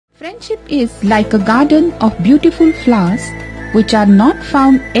Friendship is like a garden of beautiful flowers which are not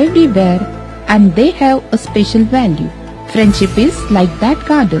found everywhere and they have a special value. Friendship is like that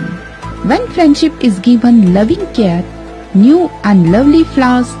garden. When friendship is given loving care, new and lovely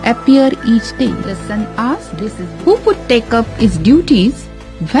flowers appear each day. The sun asks, who would take up its duties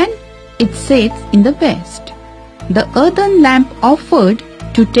when it sets in the west? The earthen lamp offered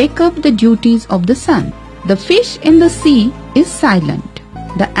to take up the duties of the sun. The fish in the sea is silent.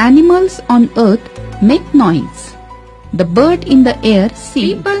 The animals on earth make noise. The bird in the air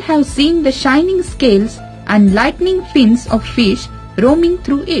sings. People have seen the shining scales and lightning fins of fish roaming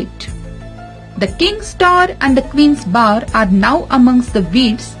through it. The king's star and the queen's bar are now amongst the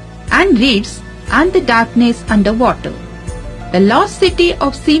weeds and reeds and the darkness underwater. The lost city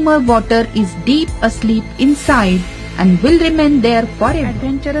of Seymour Water is deep asleep inside and will remain there forever.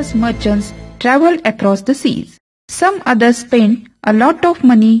 Adventurous merchants traveled across the seas. Some others spent a lot of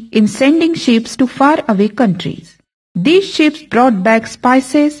money in sending ships to faraway countries. These ships brought back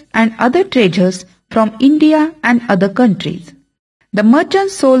spices and other treasures from India and other countries. The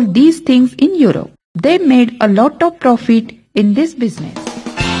merchants sold these things in Europe. They made a lot of profit in this business.